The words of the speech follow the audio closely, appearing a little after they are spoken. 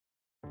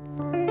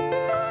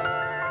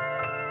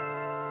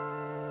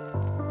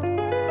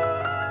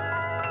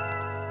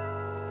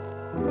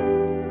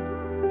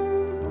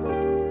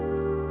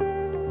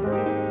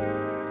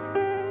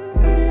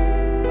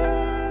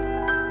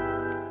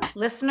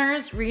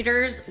Listeners,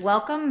 readers,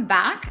 welcome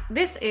back.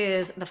 This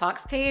is the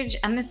Fox page,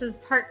 and this is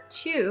part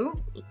 2,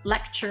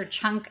 lecture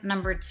chunk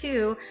number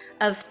 2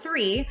 of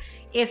 3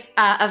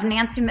 of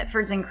Nancy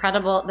Mitford's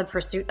incredible The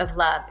Pursuit of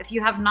Love. If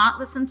you have not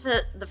listened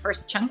to the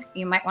first chunk,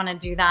 you might want to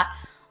do that.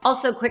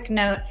 Also, quick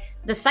note,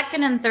 the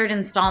second and third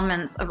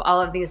installments of all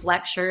of these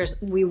lectures,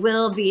 we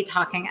will be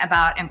talking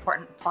about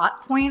important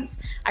plot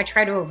points. I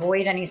try to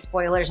avoid any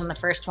spoilers in the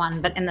first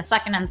one, but in the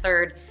second and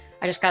third,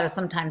 I just got to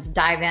sometimes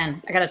dive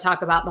in. I got to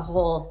talk about the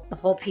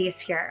whole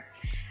piece here.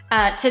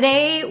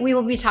 Today, we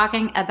will be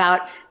talking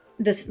about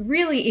this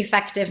really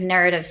effective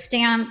narrative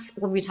stance.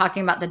 We'll be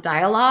talking about the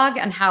dialogue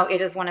and how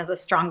it is one of the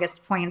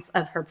strongest points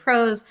of her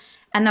prose.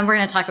 And then we're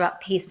going to talk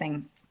about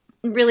pacing.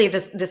 Really,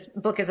 this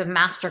book is a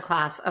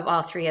masterclass of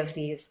all three of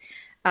these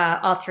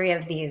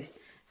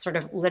sort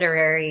of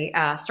literary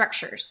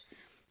structures.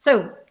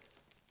 So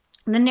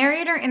the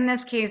narrator in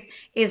this case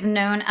is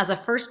known as a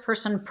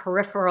first-person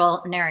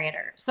peripheral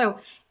narrator. So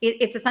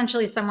it's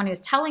essentially someone who's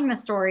telling the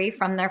story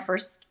from their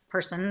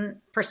first-person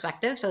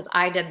perspective. So it's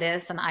I did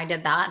this and I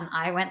did that and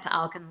I went to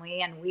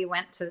Alconley and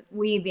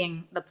we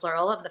being the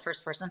plural of the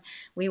first person,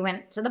 we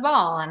went to the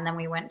ball and then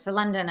we went to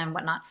London and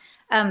whatnot.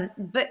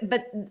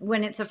 But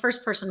when it's a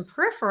first-person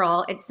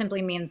peripheral, it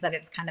simply means that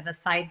it's kind of a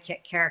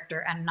sidekick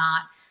character and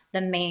not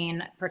the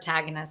main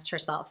protagonist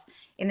herself.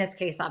 In this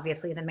case,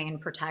 obviously, the main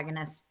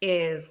protagonist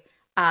is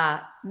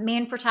by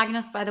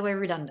the way,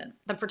 redundant.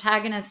 The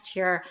protagonist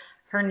here,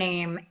 her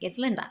name is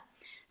Linda.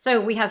 So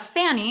we have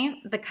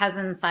Fanny, the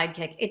cousin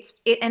sidekick.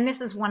 And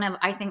this is one of,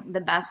 I think,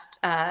 the best,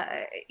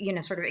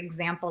 sort of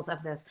examples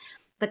of this.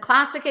 The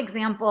classic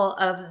example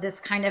of this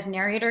kind of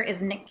narrator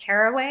is Nick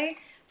Carraway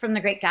from The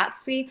Great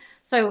Gatsby.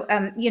 So,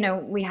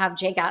 we have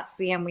Jay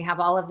Gatsby and we have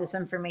all of this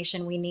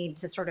information we need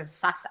to sort of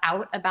suss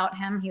out about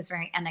him. He's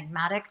very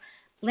enigmatic.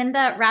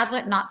 Linda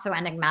Radlett, not so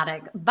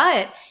enigmatic,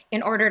 but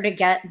in order to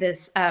get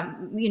this,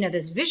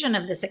 this vision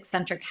of this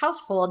eccentric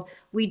household,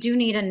 we do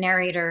need a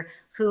narrator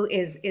who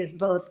is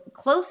both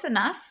close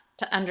enough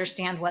to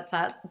understand what's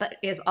up, but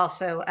is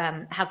also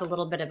has a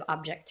little bit of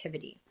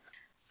objectivity.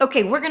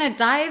 Okay, we're going to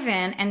dive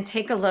in and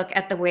take a look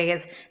at the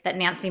ways that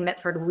Nancy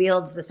Mitford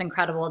wields this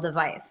incredible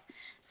device.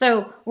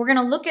 So we're going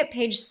to look at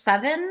page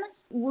 7.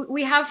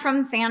 We have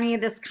from Fanny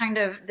this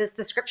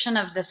description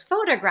of this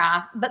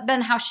photograph, but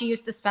then how she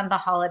used to spend the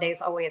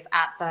holidays always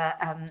at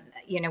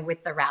the,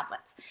 with the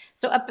Radletts.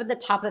 So up at the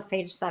top of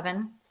page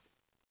 7.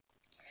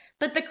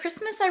 But the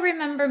Christmas I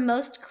remember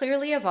most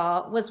clearly of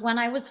all was when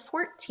I was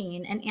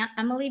 14 and Aunt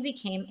Emily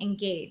became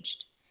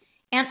engaged.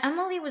 Aunt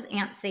Emily was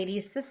Aunt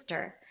Sadie's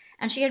sister,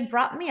 and she had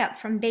brought me up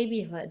from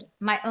babyhood,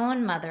 my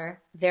own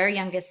mother, their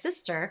youngest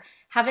sister,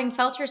 having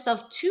felt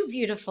herself too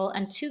beautiful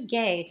and too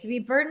gay to be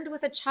burdened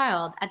with a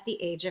child at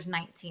the age of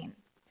 19.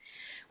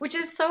 Which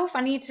is so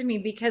funny to me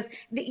because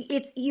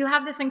you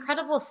have this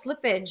incredible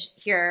slippage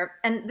here,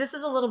 and this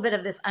is a little bit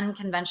of this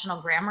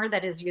unconventional grammar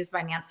that is used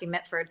by Nancy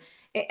Mitford.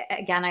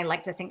 Again, I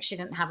like to think she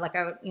didn't have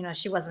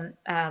she wasn't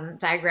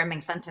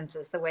diagramming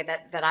sentences the way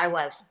that I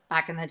was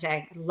back in the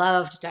day. I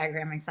loved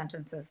diagramming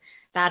sentences,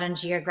 that and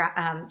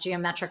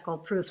geometrical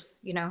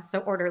proofs, so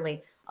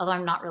orderly. Although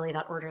I'm not really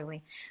that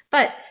orderly.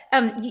 But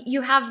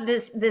you have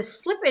this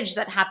slippage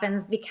that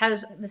happens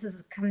because this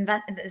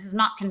is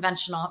not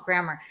conventional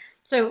grammar.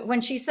 So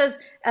when she says,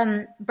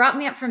 brought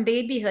me up from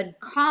babyhood,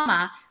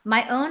 comma,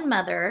 my own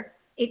mother,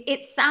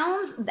 it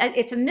sounds that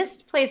it's a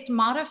misplaced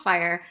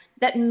modifier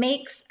that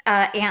makes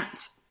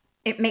Aunt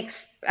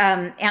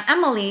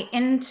Emily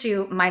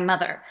into my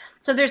mother.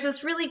 So there's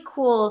this really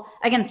cool,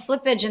 again,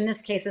 slippage in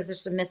this case is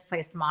just a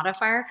misplaced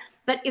modifier.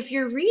 But if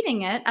you're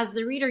reading it as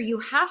the reader, you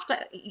have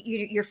to,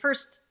 your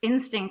first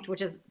instinct,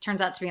 which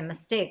turns out to be a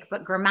mistake,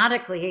 but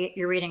grammatically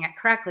you're reading it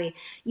correctly.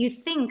 You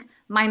think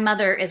my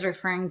mother is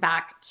referring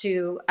back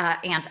to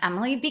Aunt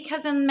Emily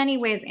because in many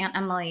ways Aunt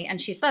Emily, and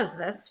she says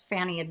this,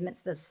 Fanny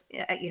admits this,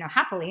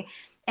 happily,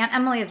 Aunt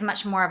Emily is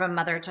much more of a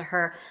mother to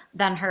her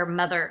than her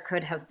mother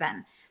could have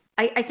been.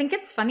 I think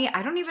it's funny.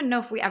 I don't even know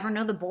if we ever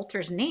know the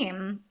Bolter's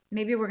name.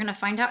 Maybe we're going to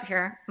find out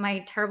here.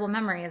 My terrible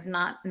memory is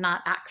not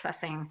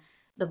accessing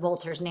the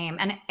Bolter's name.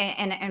 And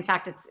in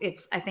fact,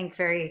 it's I think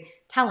very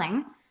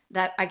telling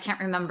that I can't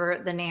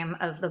remember the name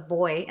of the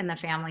boy in the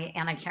family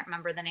and I can't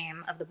remember the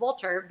name of the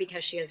Bolter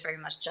because she is very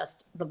much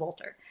just the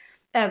Bolter.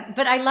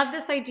 But I love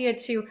this idea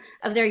too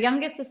of their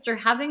youngest sister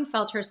having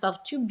felt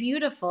herself too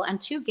beautiful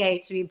and too gay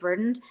to be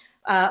burdened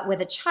with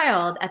a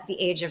child at the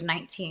age of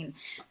 19.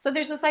 So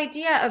there's this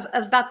idea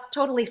of that's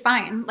totally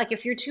fine. Like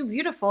if you're too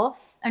beautiful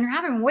and you're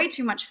having way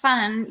too much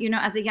fun,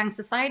 as a young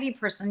society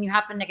person, you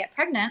happen to get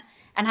pregnant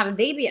and have a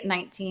baby at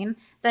 19,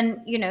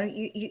 then,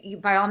 you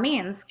by all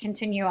means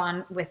continue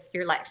on with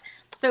your life.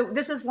 So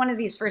this is one of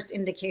these first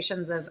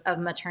indications of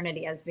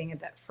maternity as being a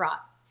bit fraught.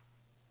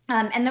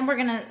 And then we're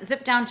going to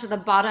zip down to the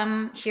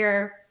bottom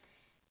here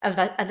of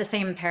the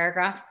same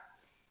paragraph.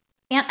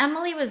 Aunt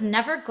Emily was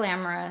never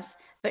glamorous,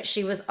 but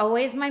she was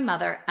always my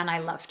mother, and I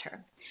loved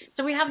her.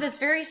 So we have this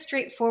very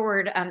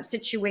straightforward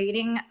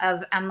situating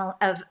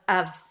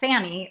of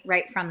Fanny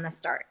right from the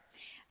start.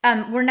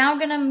 We're now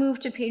going to move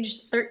to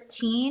page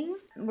 13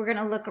 We're going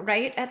to look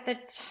right at the,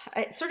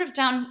 sort of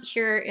down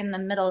here in the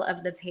middle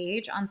of the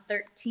page on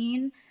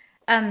 13.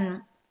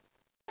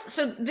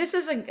 So this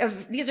is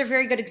these are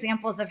very good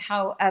examples of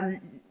how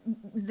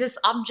this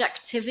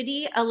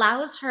objectivity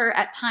allows her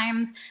at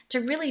times to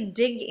really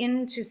dig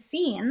into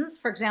scenes.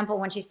 For example,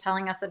 when she's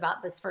telling us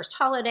about this first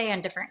holiday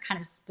and different kind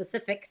of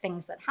specific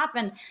things that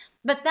happened.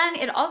 But then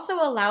it also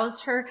allows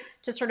her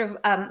to sort of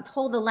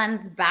pull the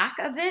lens back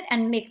a bit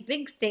and make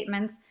big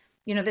statements.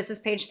 You know, this is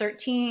page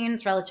 13,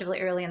 it's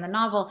relatively early in the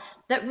novel,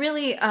 that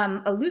really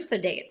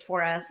elucidate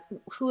for us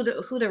who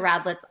the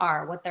Radlets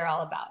are, what they're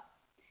all about.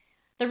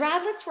 The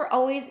Radlets were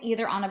always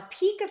either on a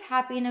peak of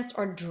happiness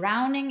or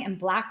drowning in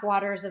black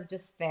waters of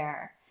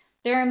despair.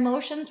 Their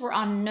emotions were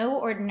on no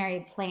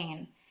ordinary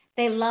plane.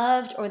 They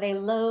loved or they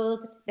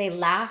loathed, they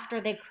laughed or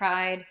they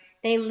cried.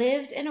 They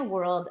lived in a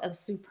world of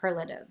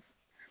superlatives.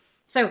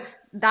 So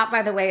that,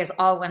 by the way, is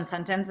all one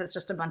sentence. It's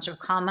just a bunch of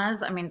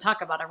commas. I mean,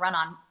 talk about a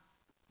run-on,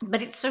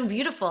 but it's so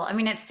beautiful. I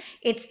mean,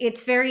 it's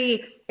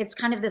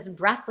kind of this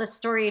breathless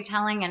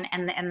storytelling,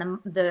 and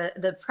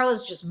the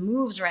prose just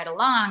moves right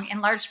along, in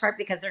large part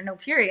because there are no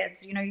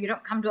periods. You know, you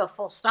don't come to a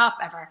full stop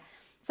ever.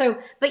 So,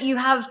 but you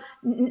have,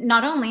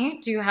 not only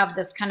do you have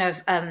this kind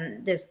of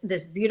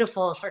this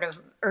beautiful sort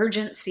of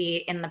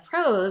urgency in the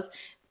prose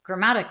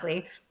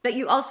grammatically, but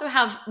you also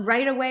have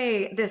right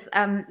away this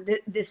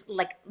this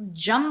like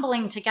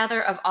jumbling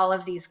together of all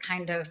of these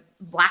kind of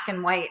black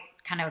and white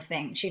kind of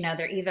things. You know,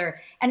 they're either,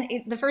 and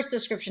the first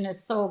description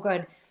is so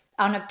good,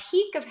 on a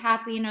peak of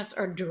happiness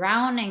or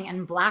drowning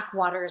in black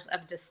waters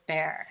of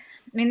despair.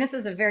 I mean, this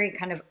is a very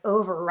kind of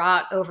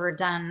overwrought,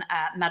 overdone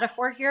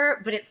metaphor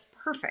here, but it's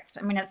perfect.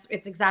 I mean,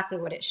 it's exactly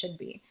what it should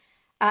be.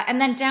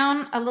 And then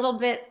down a little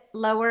bit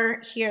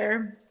lower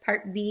here,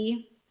 part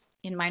B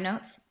in my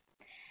notes.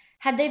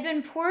 Had they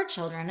been poor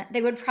children,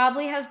 they would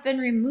probably have been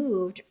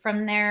removed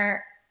from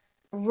their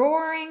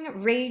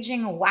roaring,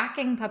 raging,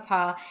 whacking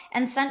papa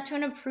and sent to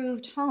an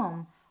approved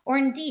home. Or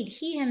indeed,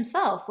 he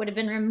himself would have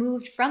been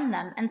removed from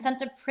them and sent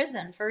to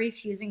prison for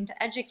refusing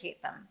to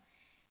educate them.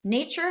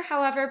 Nature,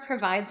 however,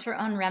 provides her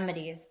own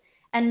remedies,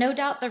 and no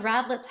doubt the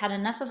Radlets had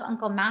enough of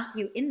Uncle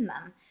Matthew in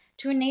them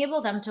to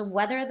enable them to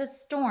weather the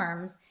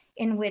storms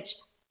in which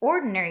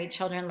ordinary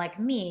children like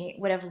me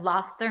would have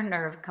lost their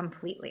nerve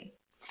completely.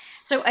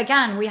 So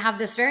again, we have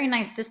this very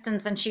nice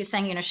distance, and she's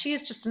saying, you know,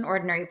 she's just an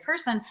ordinary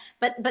person,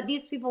 but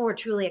these people were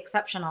truly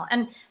exceptional,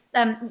 and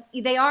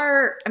they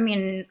are. I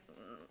mean,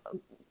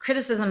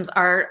 criticisms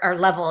are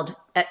leveled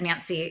at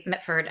Nancy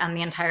Mitford and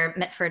the entire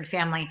Mitford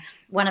family.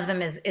 One of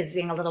them is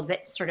being a little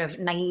bit sort of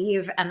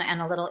naive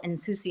and a little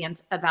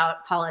insouciant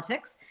about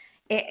politics.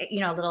 You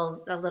know,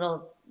 a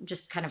little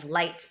just kind of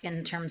light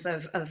in terms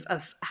of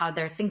how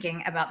they're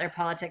thinking about their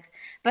politics,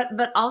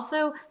 but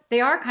also they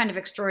are kind of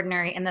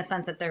extraordinary in the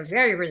sense that they're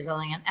very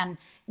resilient, and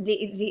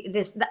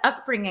the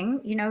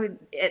upbringing, you know,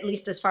 at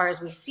least as far as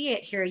we see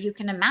it here, you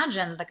can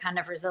imagine the kind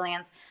of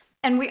resilience.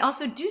 And we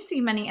also do see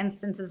many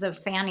instances of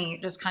Fanny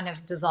just kind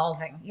of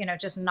dissolving, you know,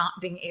 just not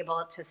being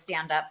able to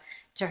stand up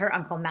to her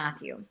Uncle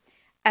Matthew.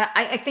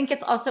 I think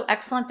it's also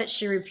excellent that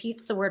she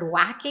repeats the word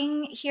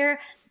whacking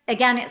here.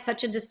 Again, it's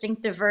such a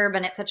distinctive verb,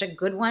 and it's such a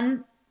good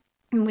one.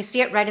 And we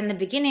see it right in the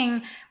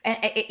beginning,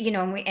 you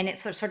know, and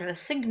it's sort of a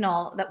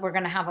signal that we're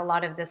going to have a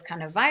lot of this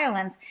kind of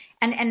violence.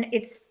 And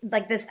it's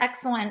like this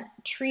excellent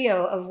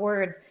trio of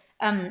words.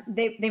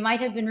 They might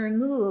have been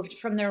removed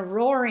from their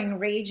roaring,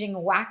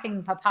 raging,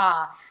 whacking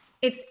papa.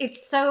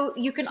 It's so,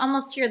 you can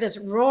almost hear this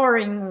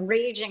roaring,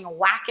 raging,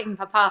 whacking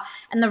papa,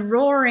 and the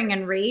roaring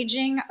and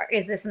raging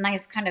is this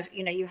nice kind of,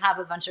 you know, you have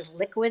a bunch of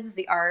liquids,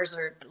 the R's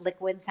are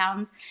liquid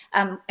sounds,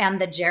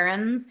 and the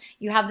gerunds.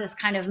 You have this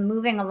kind of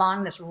moving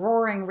along, this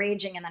roaring,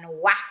 raging, and then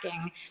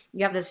whacking.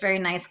 You have this very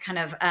nice kind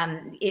of,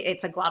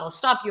 it's a glottal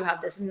stop. You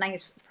have this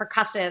nice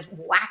percussive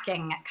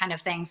whacking kind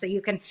of thing. So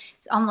you can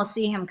almost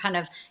see him kind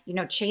of, you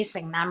know,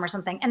 chasing them or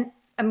something. And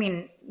I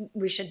mean,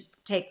 we should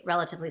take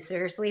relatively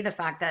seriously the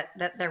fact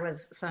that there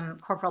was some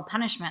corporal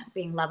punishment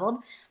being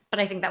leveled, but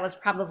I think that was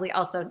probably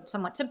also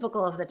somewhat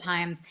typical of the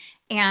times.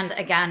 And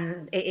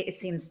again, it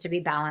seems to be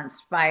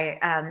balanced by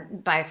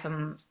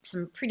some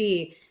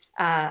pretty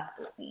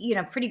you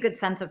know, pretty good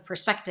sense of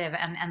perspective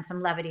and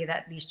some levity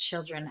that these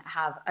children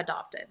have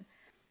adopted.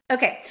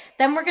 Okay,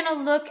 then we're going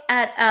to look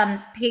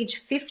at page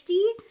 50.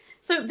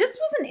 So this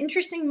was an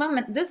interesting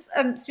moment. This,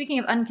 speaking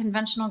of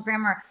unconventional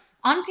grammar,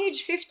 on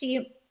page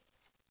 50,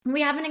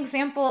 we have an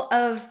example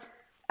of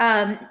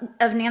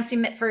Nancy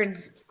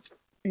Mitford's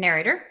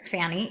narrator,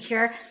 Fanny,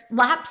 here,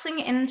 lapsing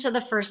into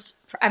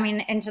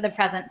into the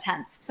present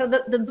tense. So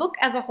the book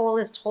as a whole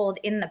is told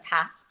in the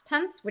past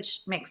tense,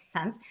 which makes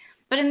sense.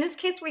 But in this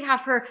case, we have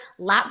her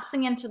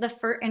lapsing into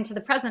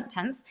the present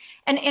tense,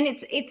 and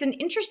it's an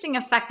interesting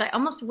effect. I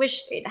almost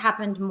wish it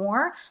happened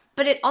more,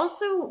 but it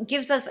also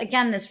gives us,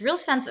 again, this real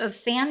sense of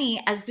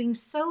Fanny as being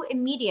so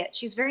immediate.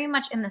 She's very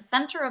much in the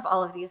center of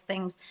all of these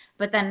things,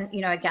 but then,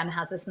 you know, again,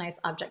 has this nice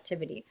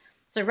objectivity.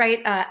 So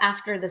right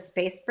after the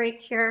space break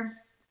here,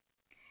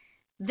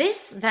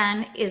 this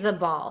then is a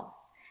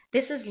ball.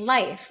 This is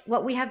life,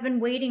 what we have been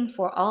waiting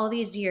for all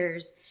these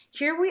years.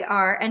 Here we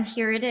are, and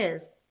here it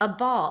is, a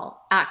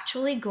ball,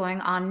 actually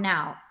going on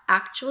now,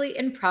 actually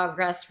in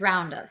progress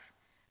round us.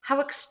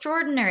 How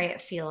extraordinary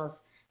it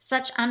feels,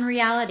 such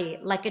unreality,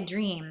 like a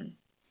dream.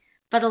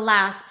 But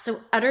alas,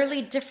 so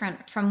utterly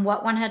different from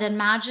what one had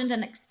imagined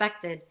and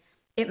expected,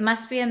 it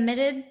must be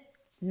admitted,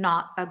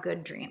 not a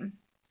good dream.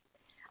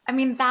 I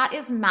mean, that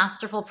is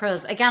masterful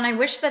prose. Again, I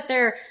wish that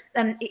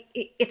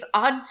it's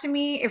odd to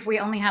me if we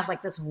only have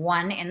like this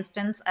one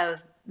instance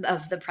of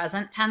the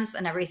present tense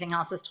and everything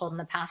else is told in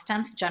the past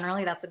tense.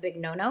 Generally, that's a big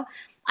no-no.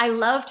 I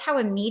loved how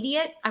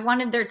immediate. I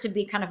wanted there to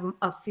be kind of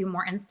a few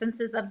more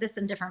instances of this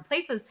in different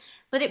places,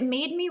 but it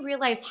made me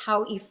realize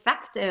how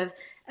effective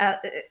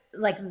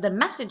like the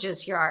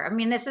messages here are. I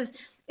mean,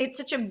 it's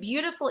such a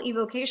beautiful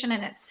evocation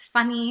and it's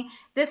funny.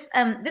 This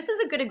is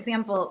a good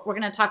example. We're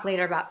going to talk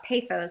later about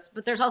pathos,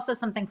 but there's also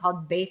something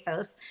called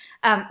bathos,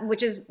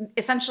 which is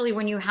essentially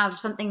when you have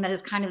something that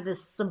is kind of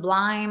this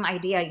sublime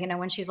idea, you know,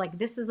 when she's like,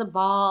 this is a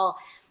ball,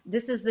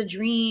 this is the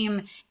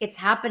dream, it's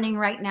happening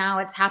right now,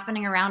 it's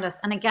happening around us.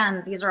 And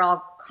again, these are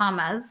all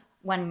commas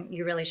when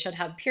you really should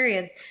have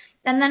periods.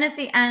 And then at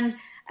the end,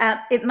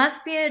 it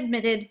must be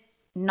admitted,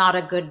 not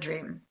a good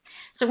dream.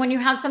 So when you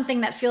have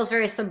something that feels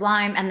very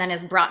sublime and then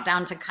is brought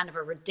down to kind of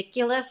a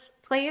ridiculous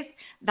place,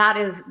 that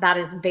is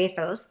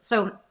bathos.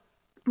 So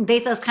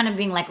bathos kind of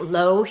being like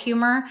low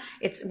humor.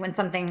 It's when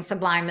something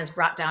sublime is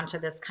brought down to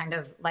this kind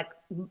of like,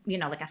 you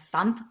know, like a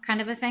thump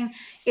kind of a thing.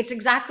 It's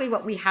exactly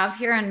what we have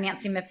here, and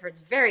Nancy Mitford's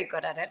very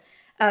good at it.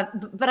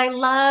 But I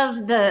love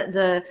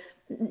the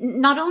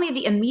not only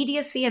the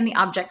immediacy and the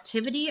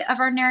objectivity of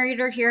our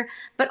narrator here,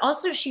 but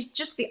also she's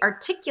just the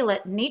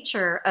articulate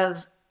nature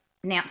of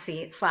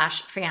Nancy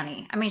slash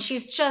Fanny. I mean,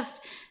 she's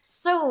just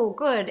so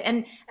good.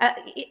 And I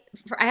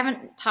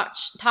haven't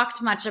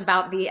talked much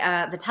about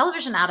the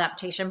television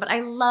adaptation, but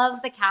I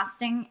love the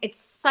casting. It's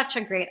such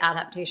a great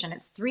adaptation.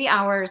 It's 3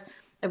 hours.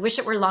 I wish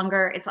it were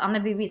longer. It's on the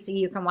BBC.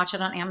 You can watch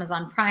it on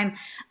Amazon Prime.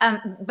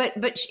 But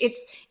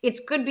it's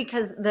good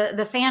because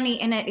the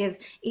Fanny in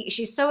it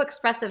she's so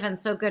expressive and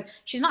so good.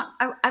 She's not.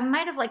 I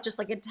might have liked just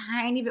like a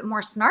tiny bit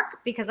more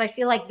snark, because I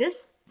feel like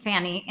this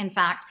Fanny, in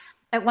fact,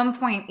 at one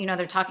point, you know,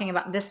 they're talking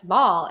about this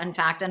ball, in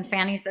fact, and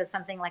Fanny says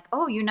something like,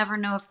 "Oh, you never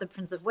know if the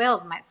Prince of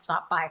Wales might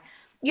stop by."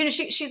 You know,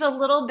 she's a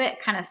little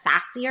bit kind of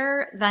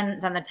sassier than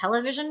the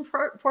television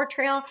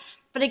portrayal.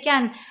 But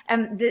again,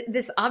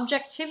 this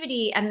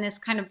objectivity and this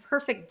kind of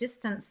perfect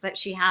distance that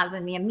she has,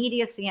 and the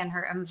immediacy and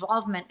her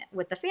involvement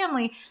with the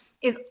family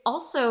is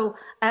also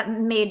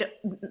made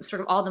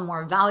sort of all the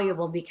more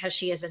valuable because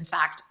she is in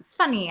fact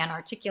funny and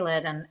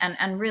articulate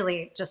and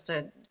really just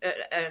a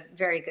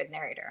very good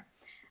narrator.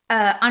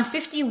 On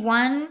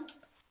 51,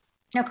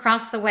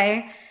 across the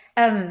way.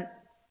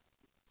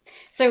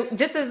 So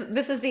this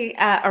is the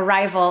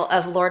arrival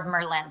of Lord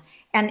Merlin,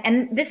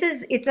 and this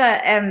is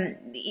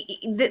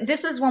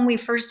this is when we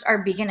first are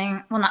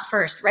beginning. Well, not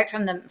first, right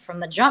from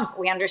the jump,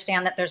 we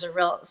understand that there's a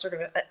real sort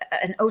of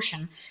an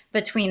ocean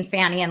between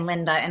Fanny and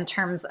Linda in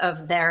terms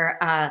of their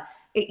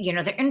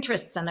their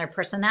interests and their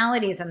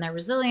personalities and their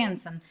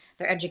resilience and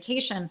their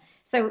education.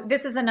 So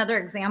this is another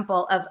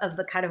example of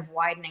the kind of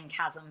widening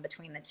chasm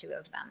between the two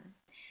of them.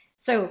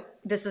 So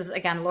this is,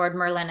 again, Lord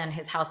Merlin and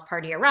his house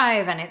party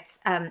arrive, and it's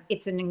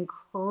an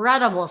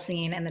incredible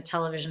scene in the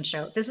television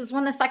show. This is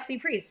when the sexy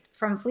priest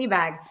from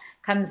Fleabag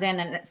comes in,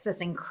 and it's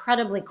this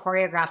incredibly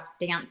choreographed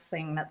dance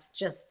thing that's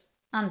just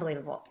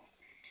unbelievable.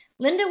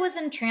 Linda was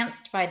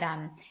entranced by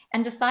them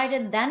and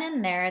decided then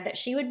and there that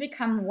she would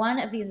become one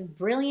of these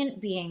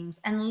brilliant beings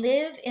and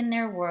live in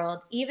their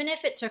world, even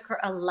if it took her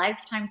a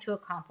lifetime to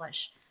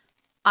accomplish.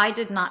 I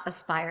did not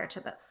aspire to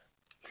this.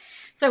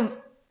 So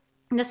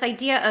this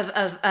idea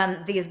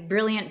of these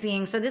brilliant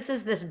beings. So this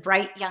is this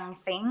bright young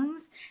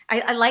things.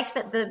 I like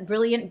that the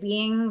brilliant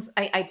beings,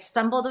 I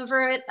stumbled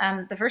over it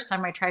the first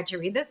time I tried to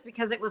read this,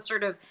 because it was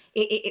sort of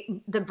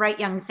the bright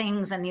young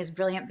things and these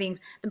brilliant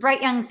beings. The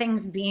bright young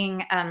things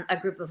being a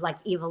group of like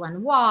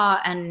Evelyn Waugh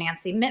and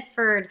Nancy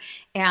Mitford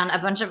and a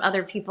bunch of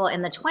other people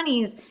in the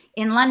 20s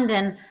in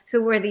London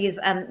who were these,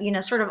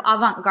 sort of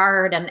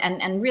avant-garde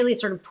and really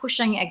sort of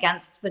pushing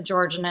against the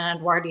Georgian and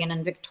Edwardian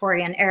and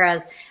Victorian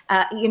eras,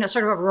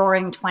 sort of a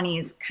roaring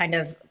 20s kind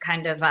of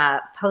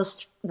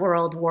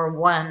post-World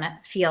War I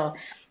feel.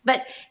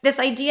 But this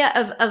idea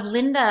of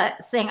Linda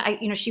saying,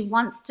 she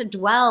wants to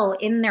dwell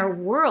in their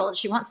world.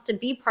 She wants to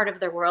be part of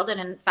their world.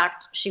 And in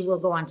fact, she will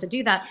go on to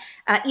do that,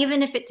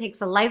 even if it takes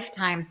a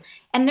lifetime.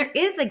 And there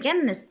is,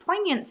 again, this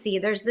poignancy.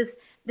 There's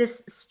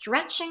this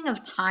stretching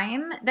of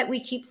time that we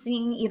keep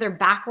seeing either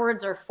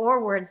backwards or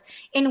forwards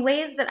in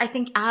ways that I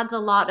think adds a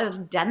lot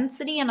of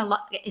density and a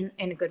lot in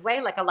a good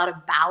way, like a lot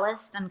of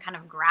ballast and kind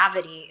of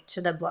gravity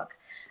to the book.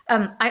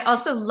 I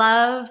also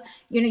love,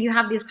 you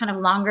have these kind of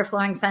longer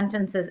flowing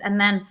sentences, and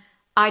then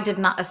I did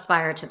not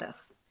aspire to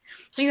this.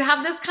 So you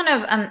have this kind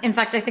of, in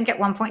fact, I think at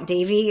one point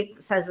Davy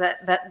says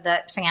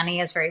that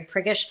Fanny is very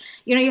priggish.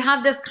 You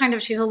have this kind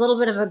of, she's a little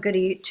bit of a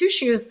goody two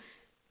shoes,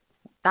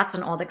 That's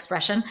an old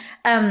expression.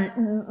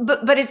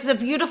 But it's a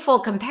beautiful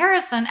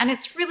comparison. And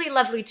it's really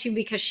lovely too,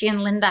 because she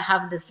and Linda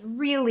have this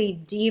really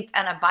deep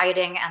and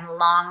abiding and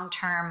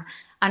long-term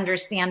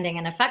understanding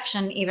and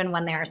affection, even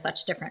when they are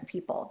such different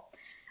people.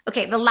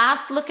 Okay, the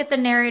last look at the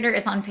narrator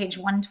is on page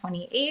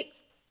 128.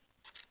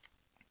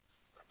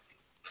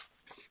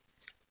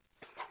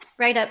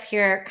 Right up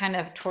here, kind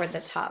of toward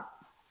the top.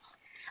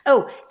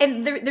 Oh,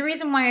 and the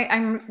reason why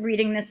I'm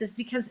reading this is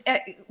because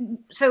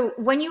so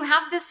when you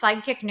have this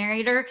sidekick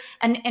narrator,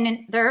 and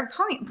there are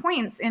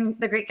points in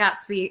The Great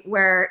Gatsby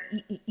where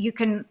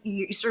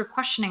you're sort of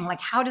questioning, like,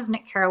 how does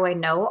Nick Carraway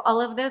know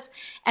all of this?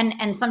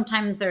 And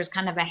sometimes there's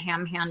kind of a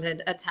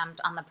ham-handed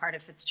attempt on the part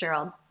of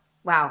Fitzgerald.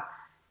 Wow,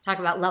 talk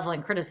about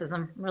leveling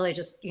criticism, really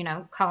just,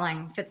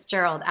 calling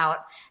Fitzgerald out.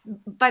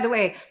 By the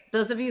way,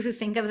 those of you who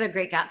think of The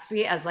Great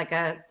Gatsby as like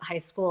a high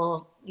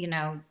school,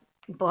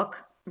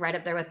 book, right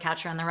up there with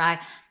Catcher in the Rye,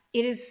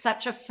 it is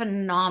such a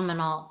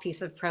phenomenal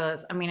piece of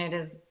prose. I mean,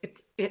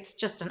 it's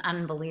just an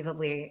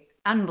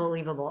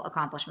unbelievable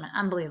accomplishment,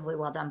 unbelievably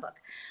well done book.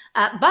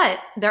 But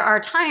there are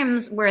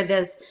times where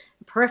this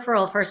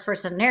peripheral first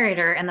person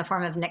narrator in the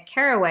form of Nick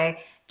Carraway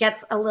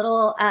gets a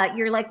little,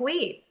 you're like,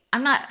 wait,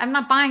 I'm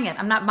not buying it.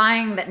 I'm not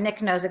buying that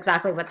Nick knows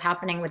exactly what's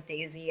happening with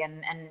Daisy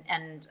and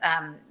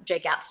Jay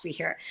Gatsby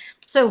here.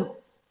 So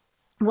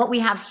what we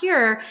have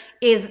here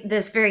is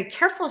this very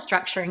careful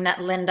structuring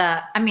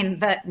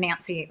that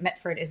Nancy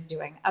Mitford is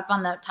doing up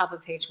on the top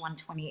of page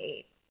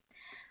 128.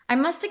 I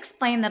must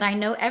explain that I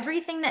know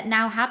everything that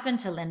now happened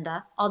to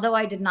Linda, although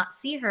I did not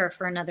see her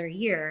for another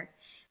year,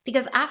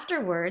 because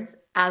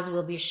afterwards, as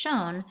will be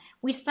shown,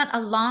 we spent a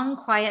long,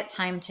 quiet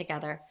time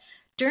together,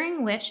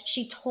 during which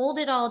she told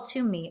it all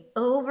to me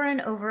over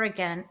and over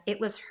again. It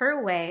was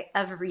her way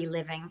of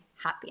reliving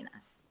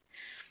happiness.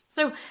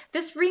 So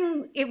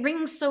it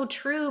rings so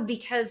true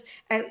because,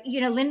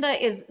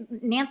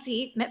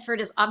 Nancy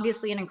Mitford is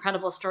obviously an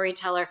incredible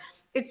storyteller.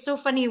 It's so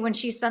funny when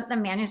she sent the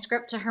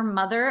manuscript to her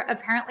mother.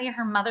 Apparently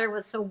her mother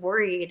was so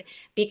worried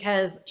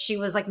because she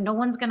was like, no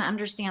one's going to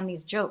understand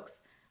these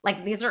jokes.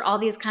 Like, these are all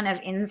these kind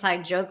of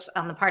inside jokes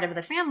on the part of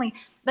the family,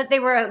 but they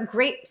were a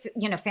great,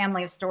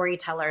 family of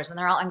storytellers, and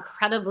they're all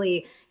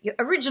incredibly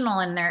original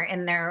in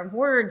their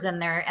words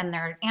and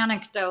their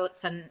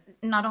anecdotes. And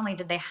not only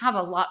did they have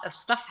a lot of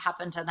stuff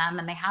happen to them,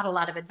 and they had a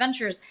lot of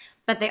adventures,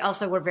 but they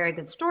also were very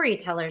good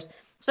storytellers.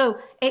 So,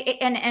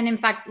 and in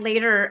fact,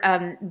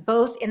 later,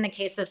 both in the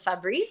case of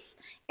Fabrice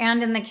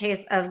and in the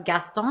case of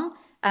Gaston,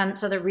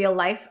 so the real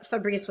life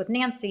Fabrice with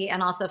Nancy,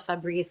 and also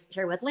Fabrice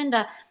here with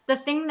Linda, the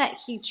thing that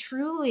he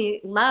truly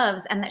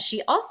loves and that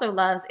she also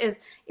loves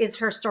is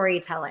her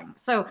storytelling.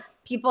 So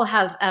people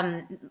have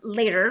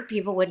later,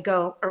 people would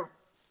go, or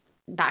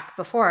back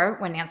before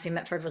when Nancy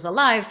Mitford was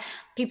alive,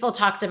 people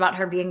talked about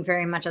her being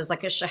very much as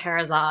like a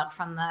Scheherazade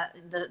from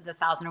the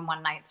Thousand and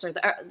One Nights, or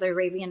the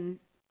Arabian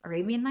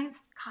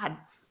Nights. God,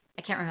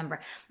 I can't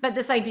remember. But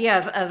this idea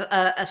of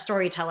a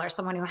storyteller,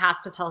 someone who has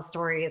to tell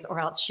stories,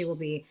 or else she will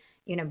be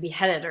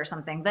beheaded or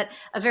something. But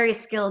a very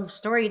skilled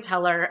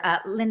storyteller,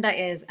 Linda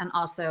is, and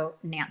also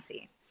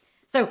Nancy.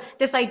 So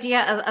this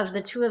idea of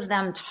the two of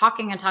them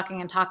talking and talking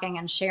and talking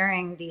and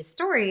sharing these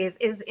stories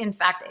is, in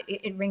fact,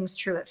 it rings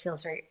true. It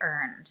feels very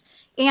earned.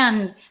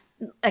 And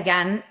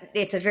again,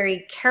 it's a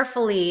very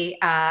carefully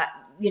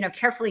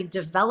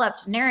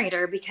developed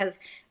narrator, because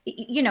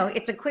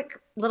it's a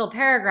quick little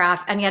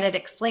paragraph, and yet it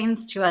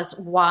explains to us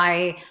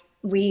why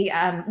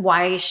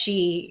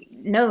she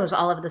knows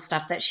all of the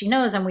stuff that she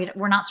knows, and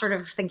we're not sort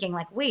of thinking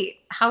like, wait,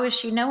 how is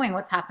she knowing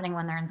what's happening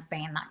when they're in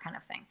Spain, that kind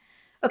of thing.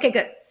 Okay,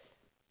 good.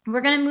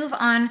 We're going to move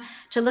on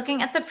to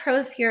looking at the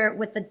prose here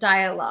with the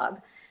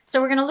dialogue.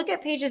 So we're going to look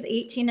at pages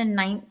 18 and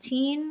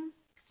 19.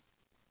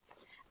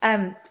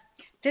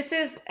 This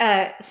is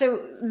so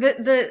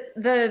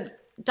the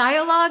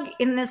dialogue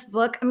in this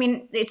book, I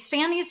mean, it's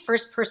Fanny's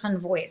first person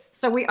voice.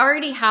 So we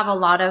already have a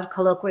lot of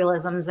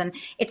colloquialisms, and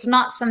it's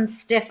not some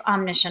stiff,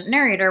 omniscient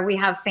narrator. We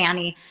have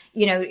Fanny,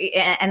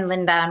 and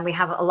Linda, and we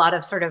have a lot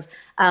of sort of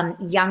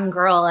young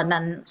girl, and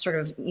then sort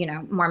of,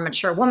 more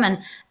mature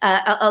woman,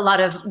 a lot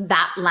of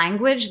that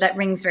language that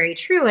rings very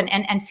true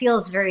and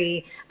feels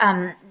very,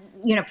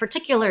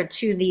 particular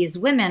to these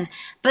women.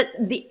 But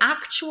the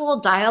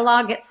actual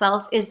dialogue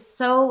itself is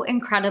so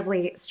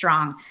incredibly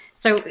strong.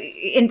 So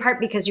in part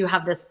because you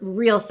have this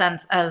real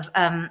sense of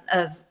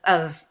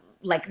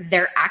like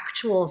their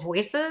actual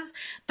voices,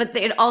 but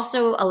it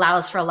also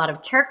allows for a lot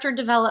of character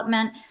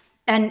development.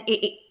 And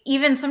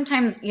even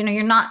sometimes,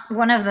 you're not,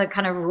 one of the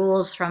kind of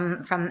rules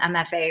from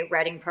MFA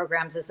writing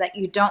programs is that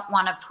you don't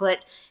want to put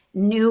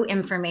new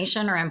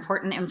information or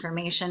important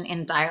information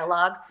in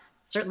dialogue,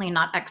 certainly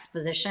not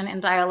exposition in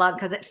dialogue,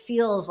 because it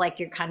feels like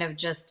you're kind of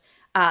just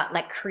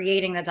like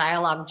creating the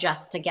dialogue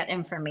just to get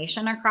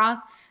information across.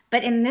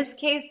 But in this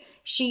case,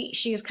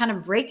 she's kind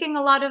of breaking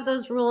a lot of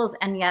those rules,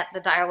 and yet the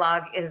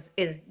dialogue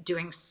is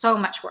doing so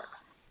much work.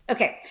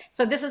 Okay,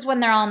 so this is when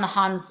they're all in the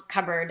Hans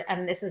cupboard,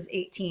 and this is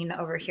 18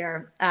 over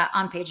here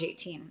on page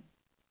 18.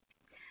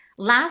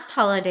 Last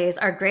holidays,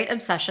 our great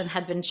obsession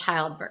had been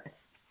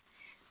childbirth.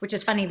 which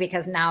is funny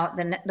because now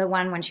the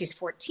one when she's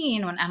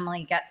 14, when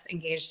Emily gets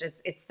engaged,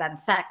 it's then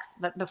sex,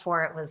 but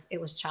before it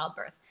was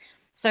childbirth.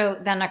 So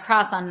then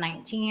across on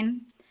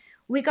 19,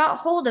 we got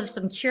hold of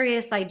some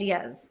curious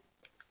ideas.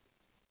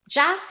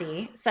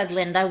 Jassy, said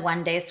Linda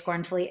one day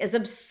scornfully, is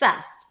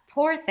obsessed,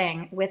 poor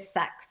thing, with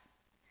sex.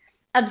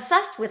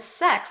 Obsessed with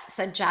sex,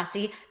 said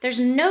Jassy. There's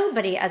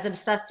nobody as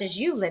obsessed as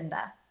you,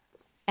 Linda.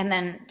 And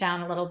then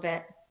down a little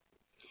bit.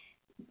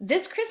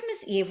 This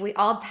Christmas Eve, we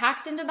all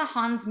packed into the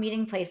Hans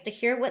meeting place to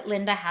hear what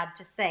Linda had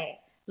to say.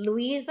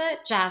 Louisa,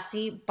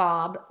 Jassy,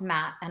 Bob,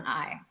 Matt, and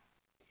I.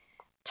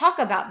 Talk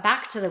about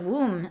back to the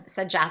womb,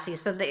 said Jassy.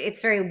 So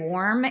it's very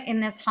warm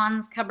in this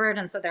Hans cupboard,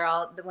 and so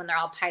when they're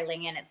all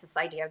piling in, it's this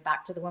idea of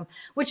back to the womb.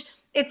 Which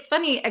it's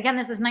funny. Again,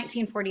 this is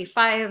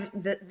 1945.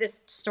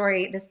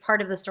 This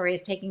part of the story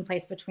is taking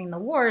place between the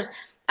wars.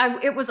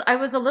 I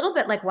was a little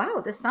bit like,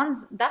 wow, that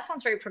sounds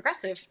very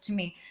progressive to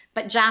me.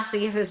 But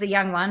Jassy, who's the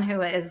young one,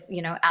 who is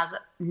as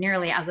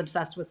nearly as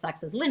obsessed with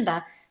sex as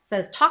Linda,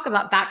 says, talk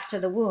about back to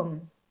the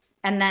womb,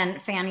 and then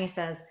Fanny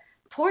says,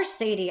 poor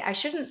Sadie, I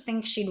shouldn't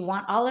think she'd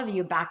want all of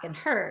you back in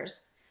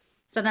hers.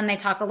 So then they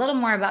talk a little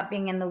more about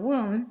being in the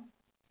womb.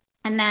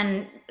 And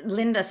then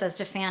Linda says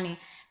to Fanny,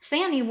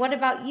 Fanny, what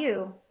about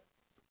you?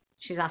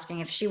 She's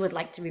asking if she would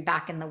like to be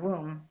back in the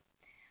womb.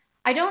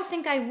 I don't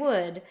think I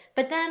would,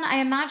 but then I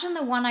imagine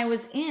the one I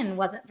was in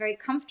wasn't very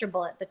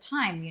comfortable at the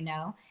time,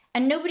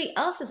 and nobody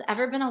else has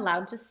ever been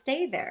allowed to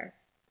stay there.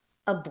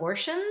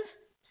 Abortions?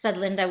 Said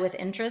Linda with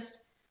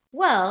interest.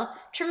 Well,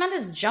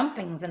 tremendous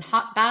jumpings and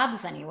hot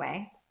baths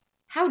anyway.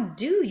 How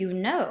do you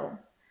know?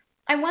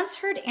 I once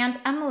heard Aunt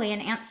Emily and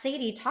Aunt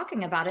Sadie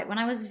talking about it when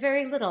I was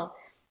very little,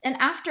 and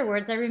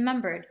afterwards I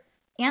remembered.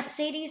 Aunt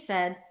Sadie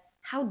said,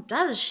 how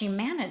does she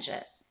manage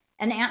it?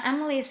 And Aunt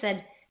Emily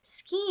said,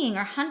 skiing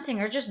or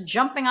hunting or just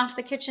jumping off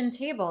the kitchen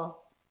table.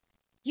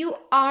 You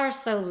are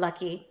so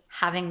lucky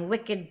having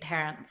wicked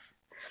parents.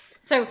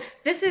 So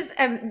this is,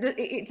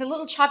 it's a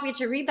little choppy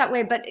to read that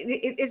way, but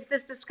it's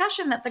this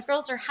discussion that the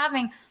girls are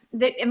having.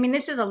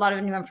 This is a lot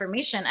of new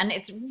information, and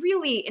it's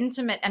really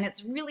intimate, and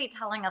it's really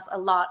telling us a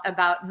lot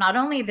about not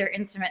only their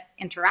intimate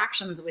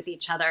interactions with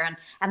each other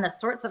and the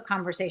sorts of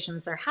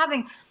conversations they're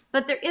having,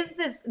 but there is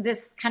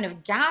this kind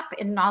of gap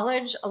in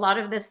knowledge. A lot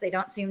of this they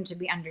don't seem to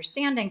be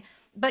understanding,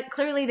 but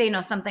clearly they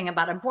know something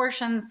about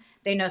abortions.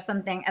 They know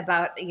something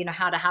about,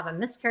 how to have a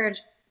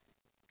miscarriage,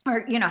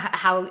 or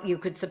how you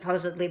could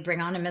supposedly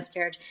bring on a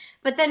miscarriage.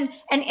 But then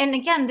and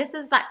again, this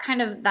is that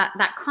kind of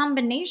that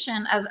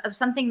combination of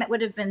something that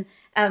would have been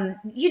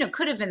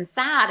could have been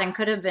sad and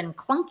could have been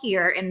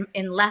clunkier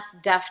in less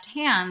deft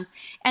hands,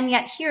 and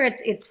yet here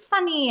it's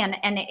funny, and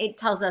it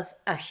tells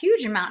us a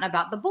huge amount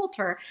about the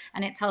Bolter,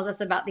 and it tells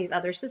us about these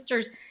other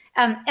sisters,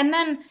 and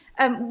then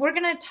we're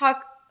going to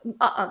talk.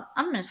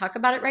 I'm going to talk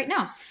about it right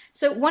now.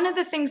 So one of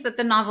the things that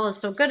the novel is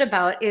so good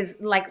about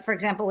is, like, for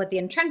example, with the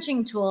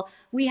entrenching tool,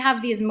 we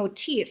have these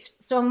motifs.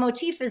 So a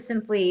motif is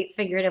simply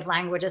figurative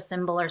language, a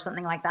symbol or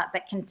something like that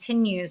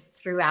continues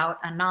throughout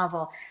a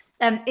novel.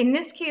 In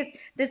this case,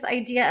 this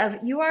idea of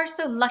you are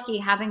so lucky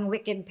having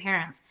wicked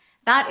parents,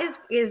 that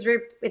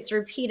it's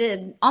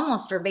repeated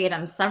almost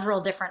verbatim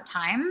several different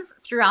times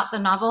throughout the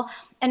novel.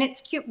 And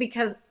it's cute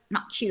because,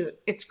 not cute,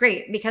 it's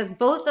great because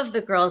both of the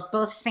girls,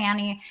 both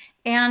Fanny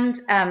and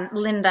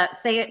Linda,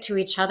 say it to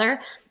each other,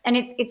 and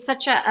it's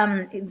such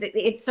a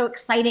it's so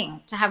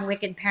exciting to have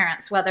wicked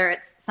parents, whether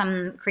it's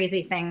some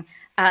crazy thing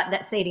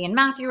that Sadie and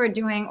Matthew are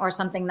doing, or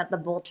something that the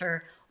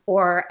Bolter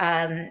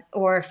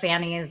or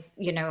Fanny's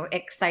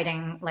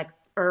exciting, like,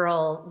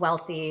 Earl,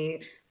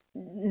 wealthy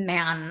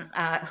man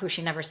who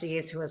she never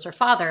sees, who is her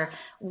father.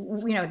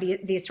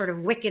 These sort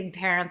of wicked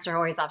parents are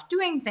always off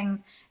doing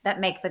things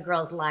that make the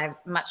girls'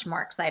 lives much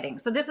more exciting.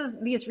 So this is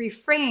these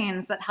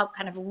refrains that help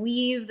kind of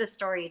weave the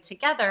story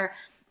together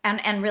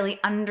and really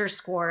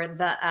underscore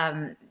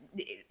the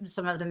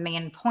some of the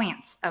main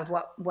points of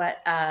what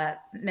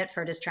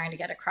Mitford is trying to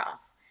get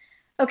across.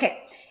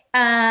 Okay.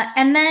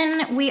 And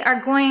then we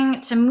are going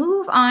to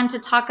move on to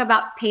talk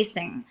about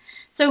pacing.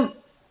 So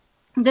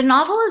the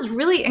novel is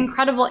really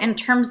incredible in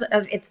terms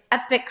of its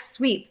epic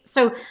sweep.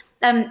 So,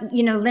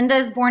 Linda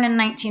is born in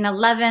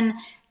 1911.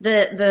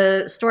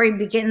 The story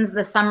begins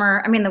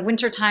the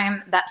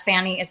wintertime that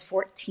Fanny is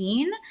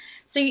 14.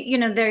 So,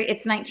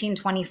 it's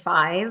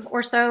 1925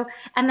 or so.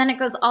 And then it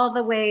goes all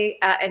the way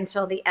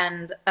until the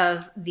end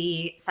of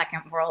the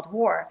Second World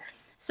War.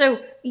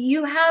 So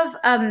you have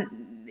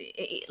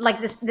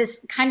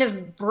this kind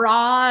of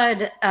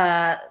broad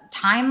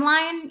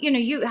timeline.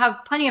 You have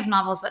plenty of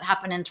novels that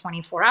happen in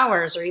 24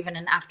 hours or even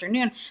an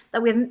afternoon,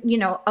 that we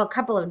have, a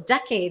couple of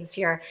decades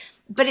here.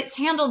 But it's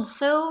handled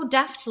so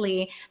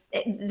deftly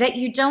that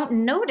you don't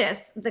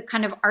notice the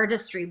kind of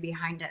artistry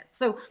behind it.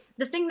 So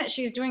the thing that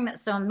she's doing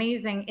that's so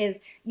amazing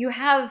is you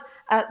have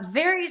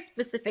very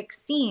specific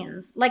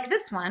scenes, like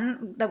this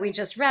one that we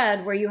just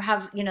read, where you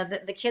have,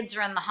 the kids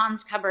are in the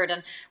Hans cupboard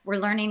and we're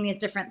learning these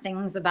different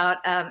things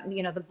about,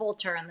 the the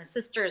bolter and the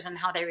sisters and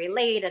how they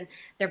relate and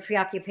their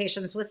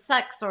preoccupations with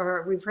sex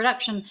or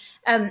reproduction.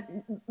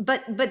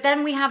 But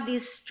then we have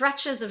these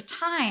stretches of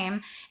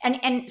time.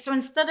 And so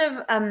instead of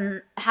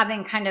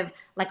having kind of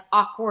like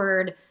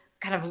awkward,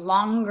 kind of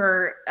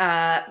longer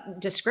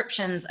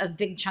descriptions of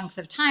big chunks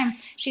of time,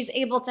 she's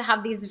able to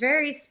have these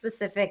very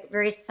specific,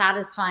 very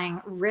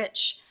satisfying,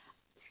 rich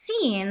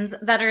scenes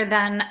that are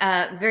then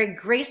very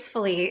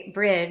gracefully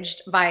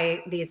bridged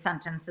by these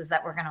sentences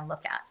that we're going to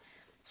look at.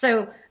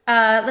 So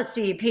let's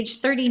see, page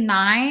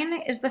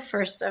 39 is the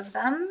first of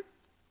them.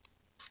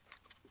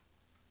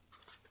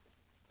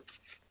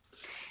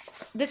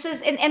 This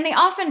is, and they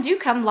often do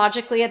come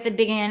logically at the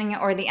beginning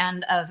or the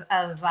end of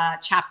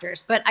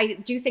chapters, but I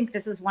do think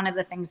this is one of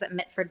the things that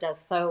Mitford does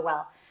so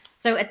well.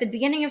 So at the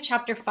beginning of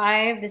chapter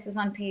 5, this is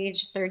on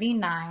page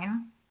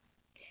 39.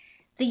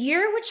 The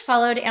year which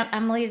followed Aunt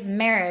Emily's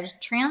marriage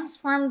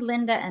transformed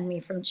Linda and me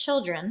from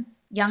children,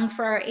 young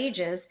for our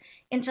ages,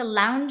 into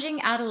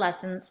lounging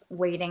adolescents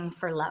waiting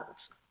for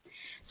love.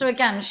 So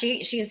again,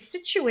 she's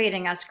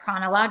situating us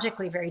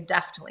chronologically very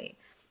deftly.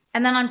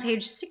 And then on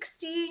page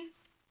 60,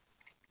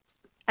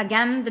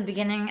 again, the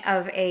beginning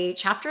of a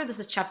chapter. This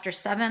is chapter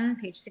 7,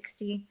 page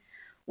 60.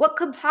 What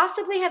could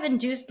possibly have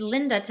induced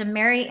Linda to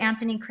marry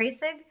Anthony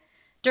Krasig?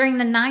 During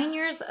the 9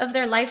 years of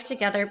their life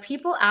together,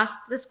 people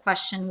asked this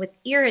question with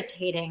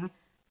irritating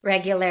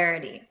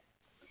regularity.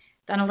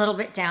 Then a little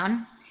bit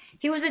down.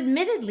 He was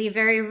admittedly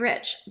very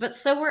rich, but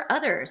so were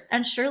others,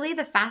 and surely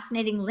the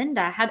fascinating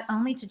Linda had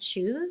only to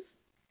choose?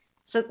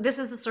 So this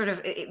is a sort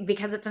of,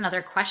 because it's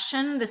another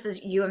question, this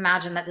is, you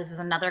imagine that this is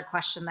another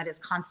question that is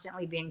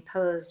constantly being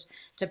posed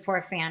to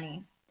poor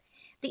Fanny.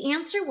 The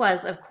answer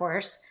was, of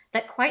course,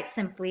 that quite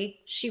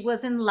simply, she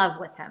was in love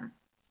with him.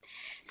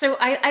 So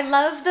I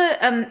love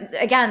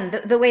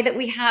the way that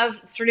we have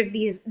sort of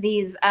these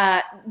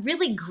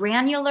really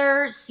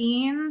granular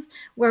scenes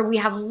where we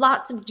have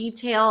lots of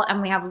detail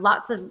and we have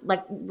lots of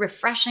like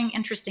refreshing,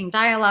 interesting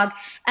dialogue.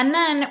 And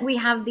then we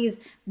have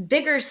these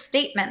bigger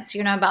statements,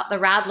 you know, about the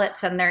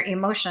Radletts and their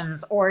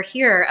emotions, or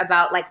here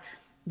about like,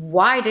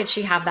 why did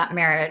she have that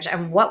marriage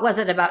and what was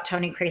it about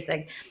Tony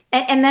Krasig?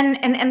 And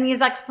then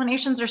these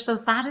explanations are so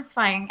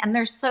satisfying and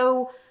they're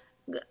so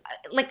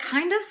like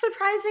kind of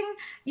surprising,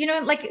 you know,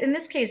 like in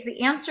this case,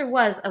 the answer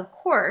was, of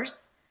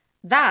course,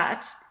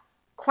 that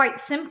quite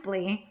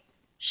simply,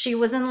 she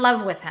was in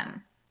love with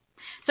him.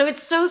 So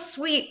it's so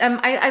sweet.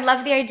 I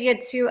love the idea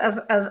too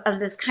of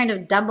this kind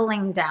of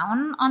doubling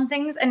down on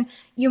things. And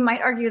you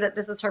might argue that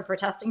this is her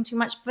protesting too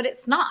much, but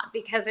it's not,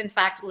 because in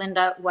fact,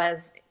 Linda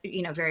was,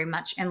 you know, very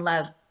much in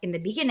love in the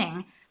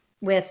beginning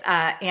with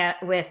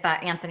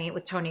Anthony,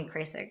 with Tony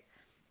Krasig.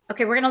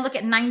 Okay, we're going to look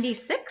at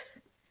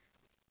 96.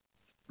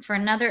 For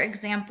another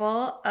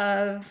example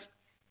of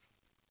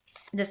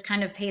this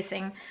kind of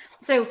pacing.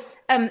 So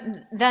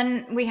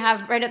then we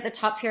have right at the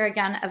top here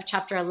again of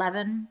chapter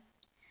 11.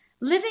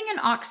 Living in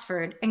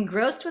Oxford,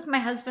 engrossed with my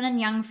husband and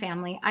young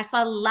family, I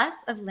saw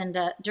less of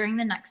Linda during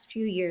the next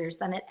few years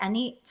than at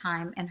any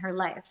time in her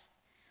life.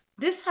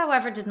 This,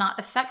 however, did not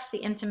affect the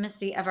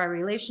intimacy of our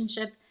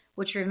relationship,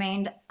 which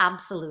remained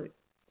absolute.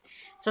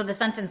 So the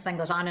sentence then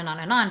goes on and on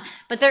and on.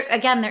 But there,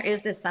 again, there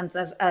is this sense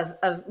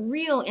of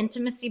real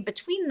intimacy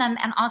between them,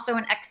 and also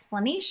an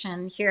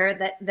explanation here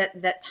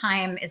that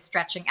time is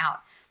stretching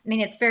out. I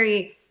mean,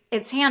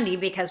 it's handy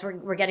because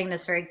we're getting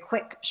this very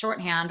quick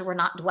shorthand. We're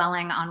not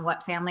dwelling on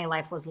what family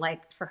life was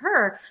like for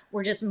her.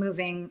 We're just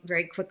moving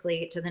very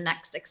quickly to the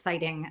next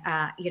exciting,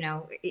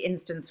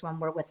 instance when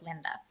we're with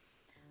Linda.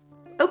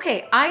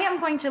 Okay, I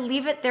am going to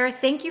leave it there.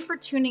 Thank you for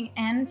tuning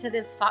in to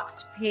this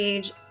Foxed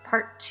Page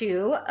part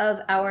 2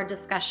 of our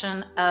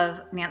discussion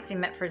of Nancy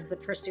Mitford's The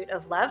Pursuit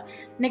of Love.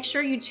 Make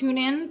sure you tune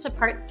in to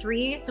part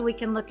 3 so we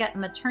can look at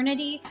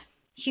maternity,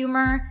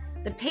 humor,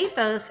 the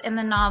pathos in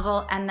the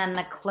novel, and then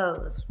the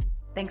close.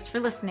 Thanks for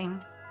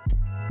listening.